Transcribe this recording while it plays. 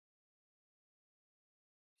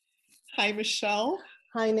Hi, Michelle.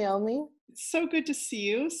 Hi, Naomi. It's so good to see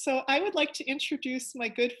you. So, I would like to introduce my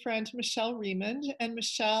good friend, Michelle Remond. And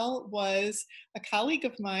Michelle was a colleague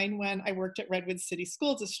of mine when I worked at Redwood City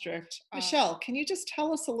School District. Michelle, can you just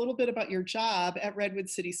tell us a little bit about your job at Redwood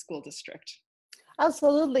City School District?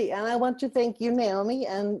 Absolutely. And I want to thank you, Naomi,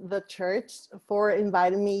 and the church for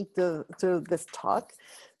inviting me to this talk.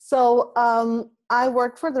 I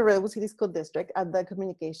work for the Redwood City School District at the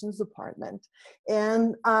communications department.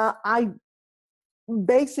 And I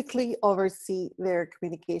basically oversee their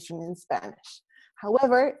communication in Spanish.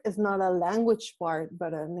 However, it's not a language part,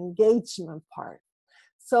 but an engagement part.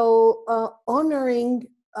 Honoring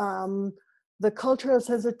the cultural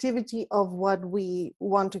sensitivity of what we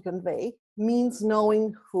want to convey means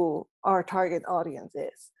knowing who our target audience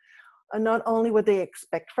is, and not only what they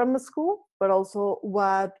expect from the school, but also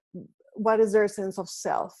what is their sense of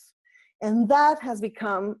self. And that has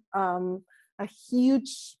become a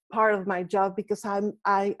huge part of my job because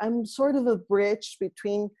I'm sort of a bridge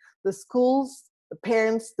between the schools, the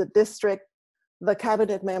parents, the district, the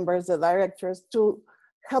cabinet members, the directors, to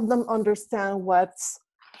help them understand what's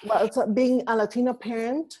being a Latino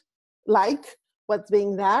parent like, what's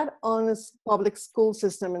being that on a public school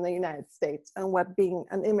system in the United States, and what being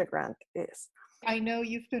an immigrant is. I know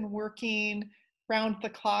you've been working round the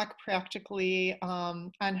clock practically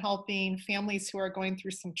on helping families who are going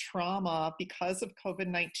through some trauma because of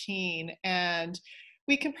COVID-19. And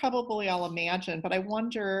we can probably all imagine, but I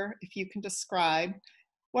wonder if you can describe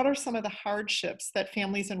what are some of the hardships that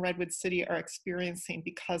families in Redwood City are experiencing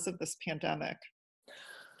because of this pandemic?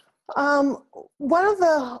 Um, One of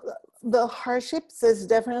the hardships is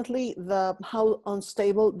definitely how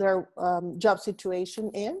unstable their job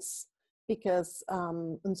situation is, because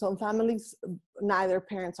in some families, neither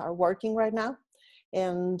parents are working right now.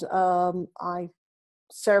 And I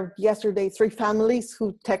served yesterday 3 families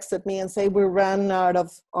who texted me and say we ran out of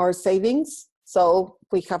our savings, so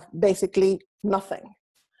we have basically nothing,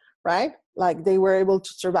 right? Like they were able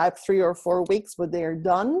to survive 3 or 4 weeks, but they're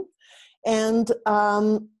done. And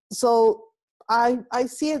so I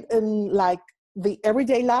see it in like the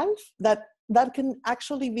everyday life that can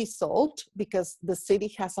actually be solved because the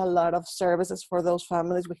city has a lot of services for those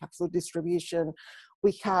families. We have food distribution.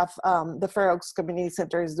 We have the Fair Oaks Community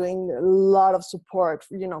Center is doing a lot of support,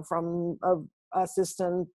 from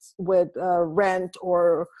assistance with rent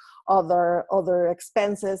or other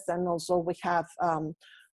expenses. And also we have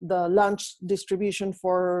the lunch distribution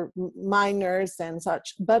for minors and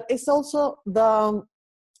such. But it's also the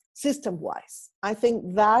system-wise. I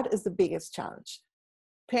think that is the biggest challenge.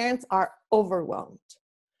 Parents are overwhelmed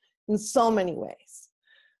in so many ways.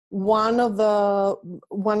 One of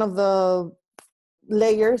the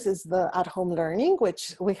layers is the at-home learning,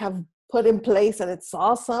 which we have put in place, and it's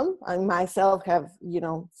awesome. I myself have,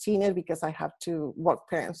 seen it because I have to walk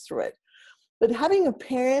parents through it. But having a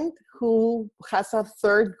parent who has a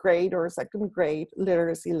 3rd grade or 2nd grade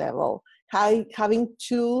literacy level, having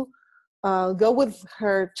to go with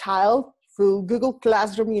her child through Google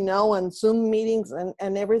Classroom, and Zoom meetings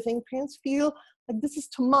and everything, parents feel like this is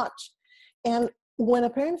too much. And when a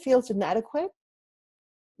parent feels inadequate,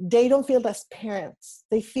 they don't feel as parents.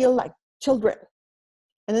 They feel like children.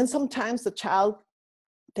 And then sometimes the child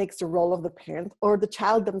takes the role of the parent, or the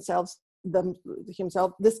child himself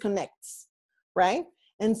disconnects, right?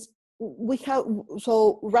 And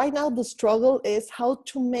right now the struggle is how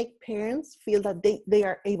to make parents feel that they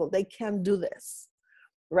are able, they can do this,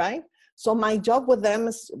 right? So my job with them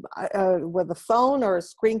is with a phone or a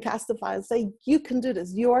screencastify and say, you can do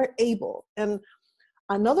this, you are able. And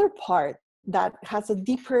another part that has a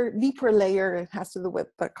deeper layer, it has to do with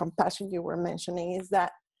the compassion you were mentioning, is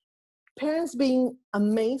that parents being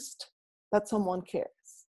amazed that someone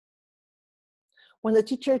cares. When the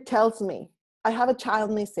teacher tells me, I have a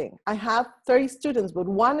child missing, I have 30 students, but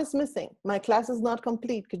 1 is missing, my class is not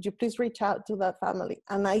complete, could you please reach out to that family?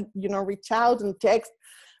 And I, reach out and text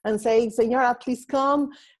and say, Senora, please come,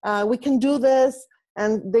 we can do this.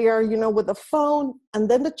 And they are, with the phone, and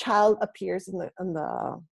then the child appears in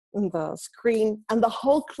the screen, and the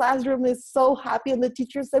whole classroom is so happy, and the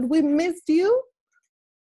teacher said, we missed you.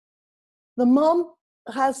 The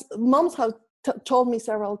moms have told me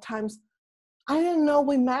several times, I didn't know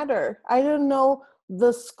we matter. I didn't know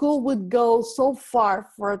the school would go so far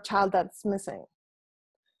for a child that's missing.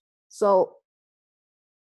 So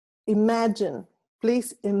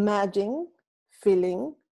please imagine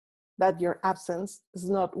feeling that your absence is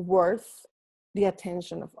not worth the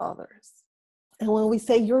attention of others. And when we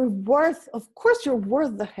say you're worth, of course you're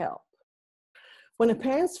worth the help. When the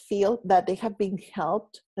parents feel that they have been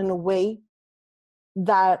helped in a way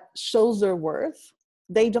that shows their worth,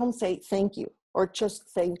 they don't say thank you or just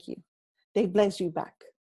thank you. They bless you back.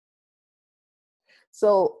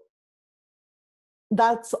 So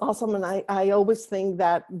that's awesome. And I always think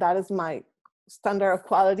that that is my standard of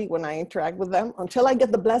quality when I interact with them. Until I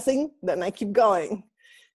get the blessing, then I keep going.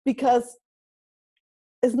 Because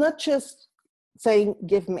it's not just saying,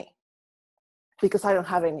 give me, because I don't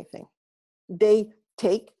have anything. They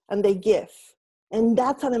take and they give. And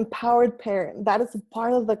that's an empowered parent. That is a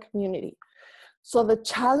part of the community. So the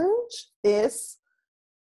challenge is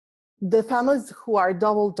the families who are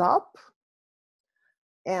doubled up.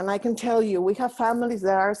 And I can tell you, we have families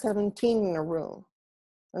that are 17 in a room,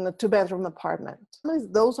 in a 2-bedroom apartment.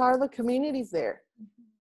 Those are the communities there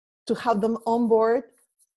to have them on board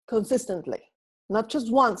consistently, not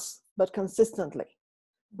just once, but consistently.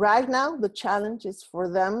 Right now, the challenge is for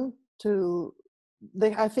them to,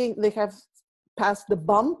 I think they have passed the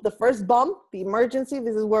bump, the first bump, the emergency,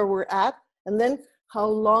 this is where we're at. And then how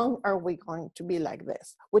long are we going to be like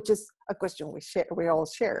this? Which is a question we all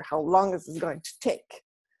share. How long is this going to take?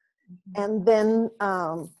 Mm-hmm. And then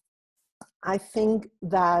I think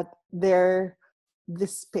that their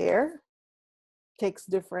despair takes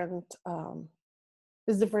different,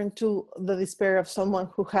 is different to the despair of someone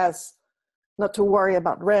who has not to worry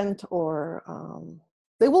about rent, or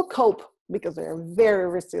they will cope because they're very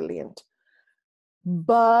resilient.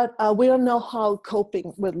 But we don't know how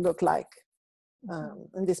coping would look like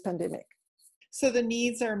in this pandemic. So the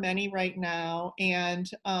needs are many right now, and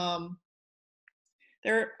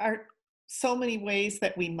there are so many ways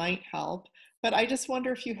that we might help. But I just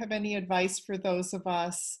wonder if you have any advice for those of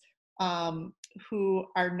us who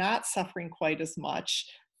are not suffering quite as much.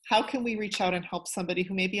 How can we reach out and help somebody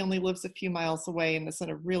who maybe only lives a few miles away and is in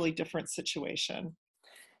a really different situation?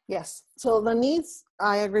 Yes, so the needs,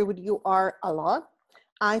 I agree with you, are a lot.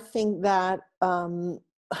 I think that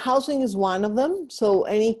housing is one of them. So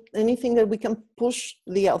anything that we can push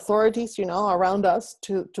the authorities, around us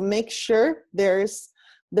to make sure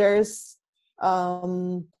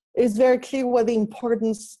it's very clear what the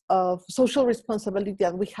importance of social responsibility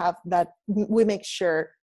that we have, that we make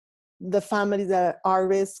sure the families that are at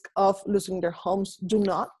risk of losing their homes do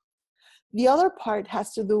not. The other part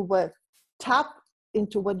has to do with tap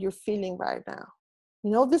into what you're feeling right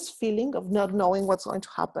now. This feeling of not knowing what's going to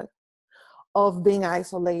happen, of being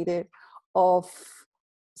isolated, of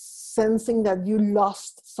sensing that you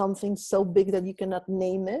lost something so big that you cannot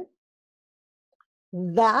name it.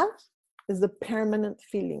 That is the permanent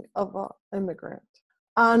feeling of an immigrant.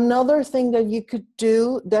 Another thing that you could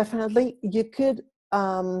do, definitely, you could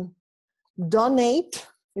donate,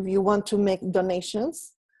 if you want to make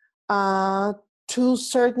donations, to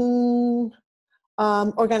certain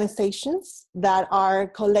organizations that are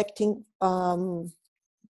collecting,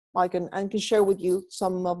 I can share with you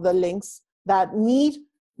some of the links that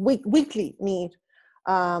weekly need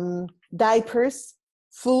diapers,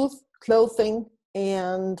 food, clothing,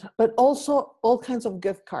 but also all kinds of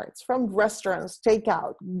gift cards from restaurants,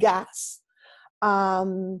 takeout, gas,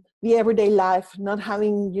 the everyday life, not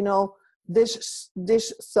having, dish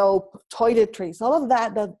soap, toiletries, all of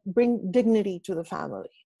that bring dignity to the family,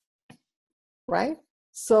 right?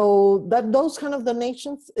 So those kind of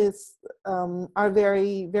donations are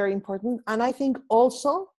very, very important. And I think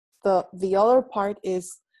also the other part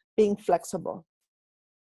is being flexible.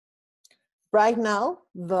 Right now,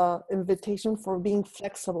 the invitation for being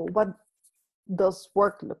flexible, what does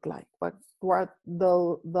work look like? What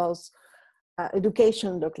does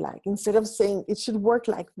education look like? Instead of saying it should work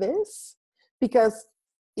like this, because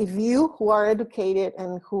if you who are educated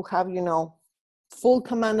and who have, full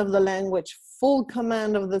command of the language, full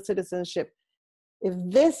command of the citizenship, if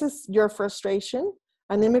this is your frustration,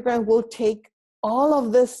 an immigrant will take all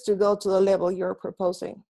of this to go to the level you're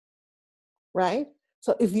proposing, right?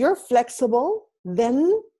 So if you're flexible,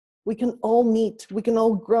 then we can all meet, we can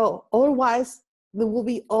all grow. Otherwise, there will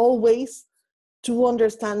be always two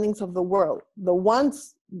understandings of the world. The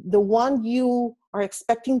one you are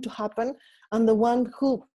expecting to happen, and the one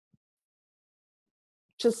who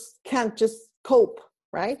just can't cope,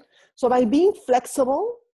 right? So by being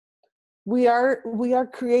flexible, we are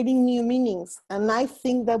creating new meanings. And I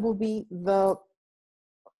think that will be the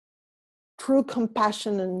true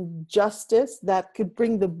compassion and justice that could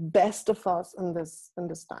bring the best of us in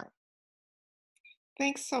this time.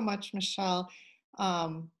 Thanks so much, Michelle.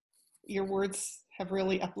 Your words have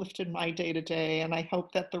really uplifted my day to day, and I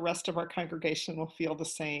hope that the rest of our congregation will feel the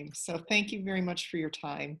same. So thank you very much for your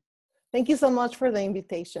time. Thank you so much for the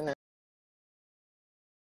invitation.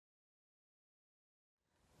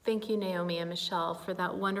 Thank you, Naomi and Michelle, for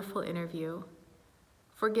that wonderful interview,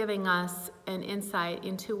 for giving us an insight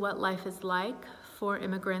into what life is like for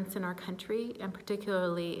immigrants in our country, and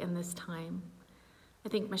particularly in this time. I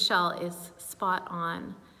think Michelle is spot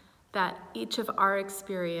on that each of our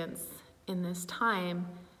experience in this time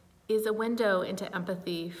is a window into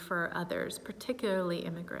empathy for others, particularly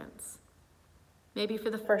immigrants. Maybe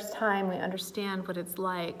for the first time we understand what it's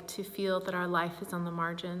like to feel that our life is on the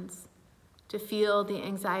margins, to feel the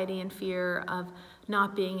anxiety and fear of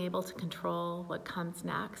not being able to control what comes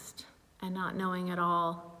next and not knowing at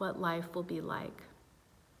all what life will be like.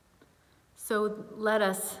 So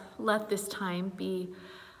let this time be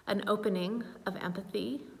an opening of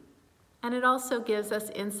empathy, and it also gives us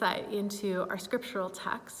insight into our scriptural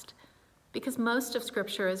text, because most of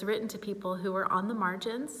Scripture is written to people who are on the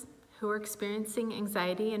margins, who are experiencing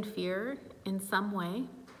anxiety and fear in some way,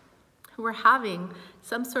 who are having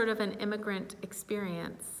some sort of an immigrant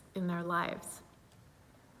experience in their lives.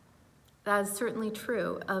 That is certainly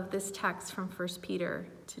true of this text from 1 Peter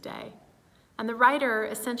today. And the writer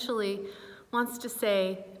essentially wants to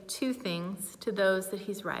say two things to those that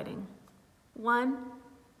he's writing. One,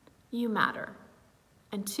 you matter.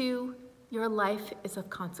 And two, your life is of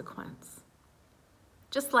consequence.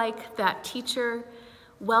 Just like that teacher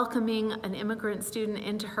welcoming an immigrant student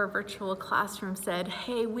into her virtual classroom said,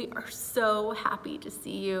 "Hey, we are so happy to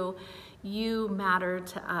see you. You matter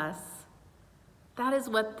to us." That is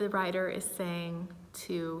what the writer is saying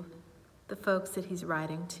to the folks that he's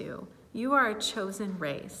writing to. You are a chosen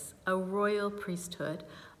race, a royal priesthood,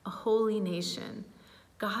 a holy nation,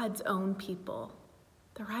 God's own people.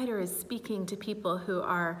 The writer is speaking to people who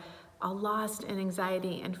are lost in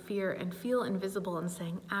anxiety and fear and feel invisible and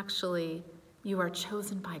saying, actually, you are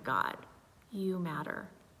chosen by God. You matter.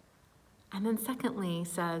 And then secondly, he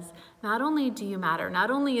says, not only do you matter,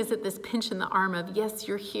 not only is it this pinch in the arm of, yes,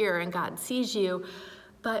 you're here and God sees you,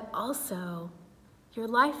 but also your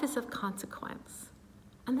life is of consequence.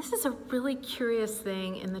 And this is a really curious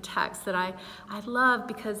thing in the text that I love,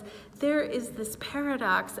 because there is this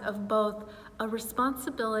paradox of both a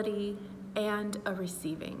responsibility and a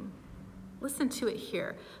receiving. Listen to it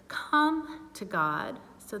here. Come to God.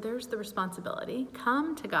 So there's the responsibility.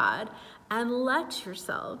 Come to God and let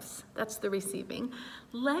yourselves, that's the receiving,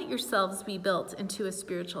 let yourselves be built into a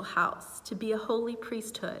spiritual house, to be a holy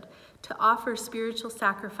priesthood, to offer spiritual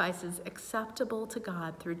sacrifices acceptable to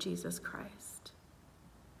God through Jesus Christ.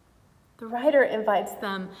 The writer invites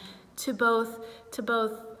them to both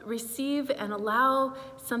receive and allow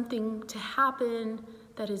something to happen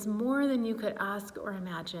that is more than you could ask or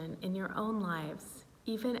imagine in your own lives,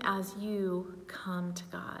 even as you come to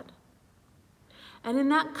God. And in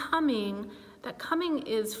that coming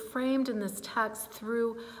is framed in this text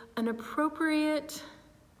through an appropriate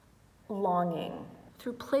longing,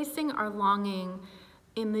 through placing our longing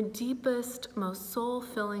in the deepest, most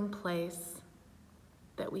soul-filling place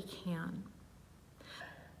that we can.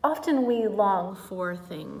 Often we long for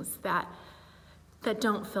things that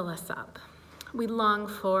don't fill us up. We long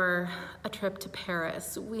for a trip to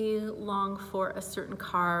Paris. We long for a certain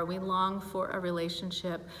car. We long for a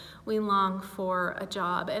relationship. We long for a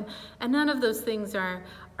job. And none of those things are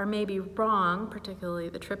maybe wrong, particularly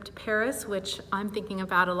the trip to Paris, which I'm thinking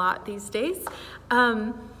about a lot these days.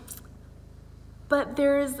 But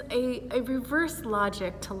there's a reverse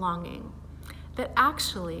logic to longing, that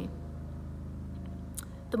actually,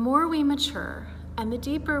 the more we mature and the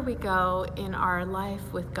deeper we go in our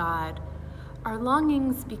life with God, our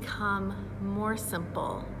longings become more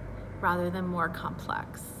simple rather than more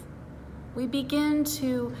complex. We begin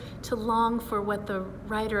to long for what the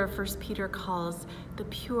writer of 1 Peter calls the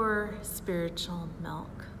pure spiritual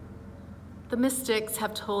milk. The mystics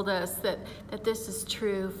have told us that this is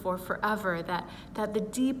true for forever, that the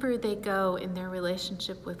deeper they go in their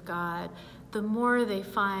relationship with God, the more they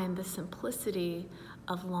find the simplicity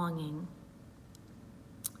of longing.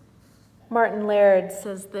 Martin Laird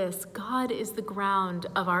says this: God is the ground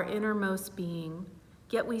of our innermost being,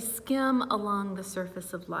 yet we skim along the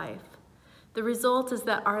surface of life. The result is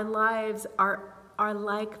that our lives are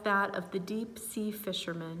like that of the deep sea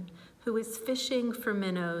fisherman who is fishing for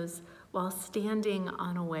minnows while standing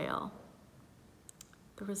on a whale.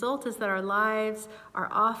 The result is that our lives are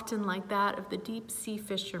often like that of the deep sea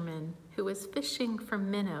fisherman who is fishing for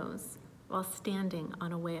minnows while standing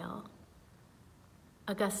on a whale.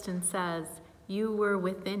 Augustine says, "You were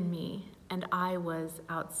within me, and I was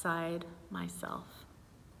outside myself."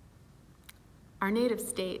 Our native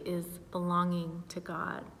state is belonging to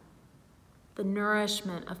God. The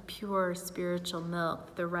nourishment of pure spiritual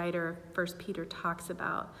milk the writer of 1 Peter talks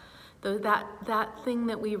about. Though that thing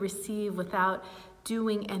that we receive without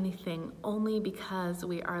doing anything, only because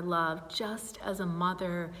we are loved, just as a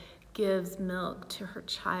mother gives milk to her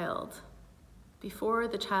child. before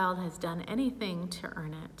the child has done anything to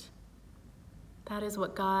earn it. That is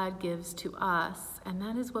what God gives to us, and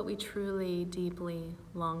that is what we truly, deeply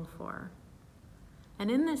long for.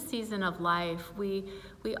 And in this season of life, we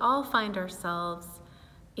all find ourselves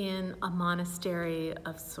in a monastery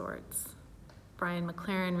of sorts. Brian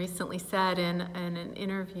McLaren recently said in an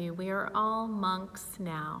interview, "We are all monks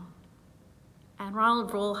now." And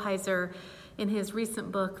Ronald Rolheiser, in his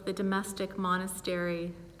recent book, The Domestic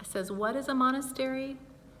Monastery, says, what is a monastery?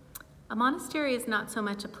 A monastery is not so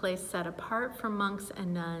much a place set apart for monks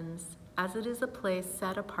and nuns as it is a place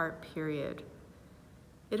set apart, period.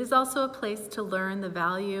 It is also a place to learn the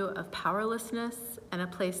value of powerlessness and a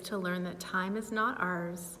place to learn that time is not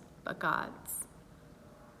ours, but God's.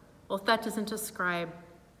 Well, if that doesn't describe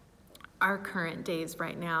our current days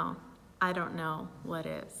right now, I don't know what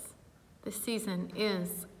is. This season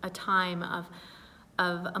is a time of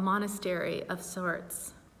a monastery of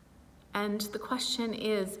sorts. And the question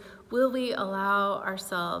is, will we allow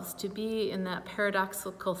ourselves to be in that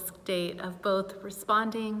paradoxical state of both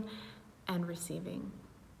responding and receiving?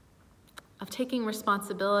 Of taking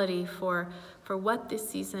responsibility for what this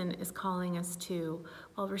season is calling us to,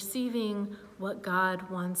 while receiving what God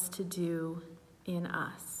wants to do in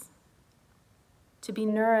us. To be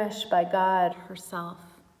nourished by God herself,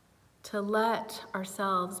 to let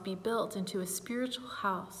ourselves be built into a spiritual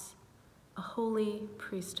house, a holy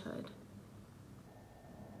priesthood.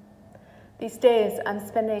 These days, I'm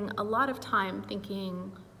spending a lot of time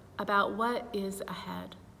thinking about what is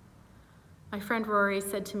ahead. My friend Rory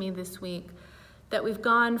said to me this week that we've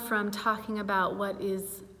gone from talking about what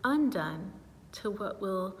is undone to what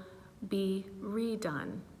will be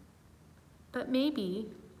redone. But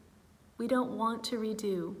maybe we don't want to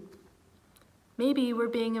redo. Maybe we're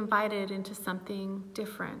being invited into something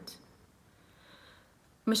different.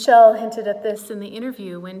 Michelle hinted at this in the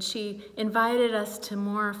interview when she invited us to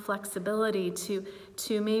more flexibility,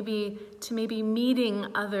 to maybe meeting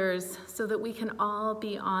others so that we can all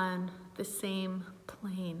be on the same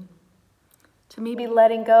plane, to maybe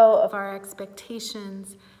letting go of our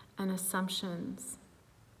expectations and assumptions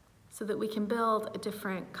so that we can build a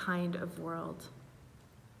different kind of world.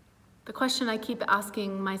 The question I keep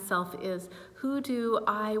asking myself is, who do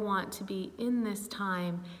I want to be in this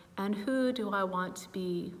time, and who do I want to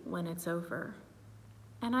be when it's over?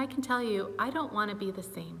 And I can tell you, I don't want to be the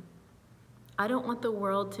same. I don't want the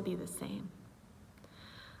world to be the same.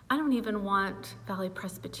 I don't even want Valley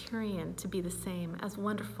Presbyterian to be the same, as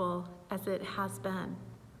wonderful as it has been.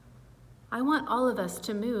 I want all of us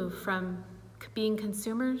to move from being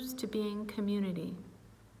consumers to being community,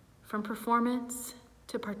 from performance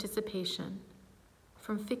to participation,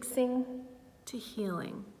 from fixing to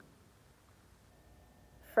healing,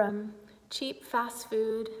 from cheap fast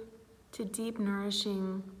food to deep,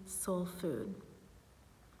 nourishing soul food.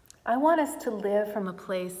 I want us to live from a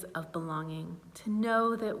place of belonging, to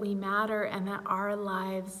know that we matter and that our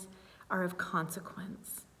lives are of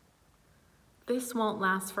consequence. This won't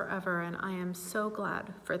last forever, and I am so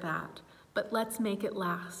glad for that, but let's make it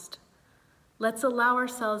last. Let's allow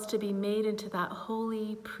ourselves to be made into that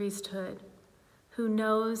holy priesthood who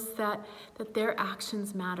knows that their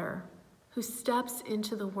actions matter, who steps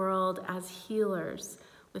into the world as healers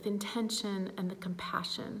with intention and the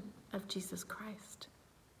compassion of Jesus Christ.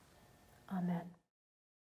 Amen.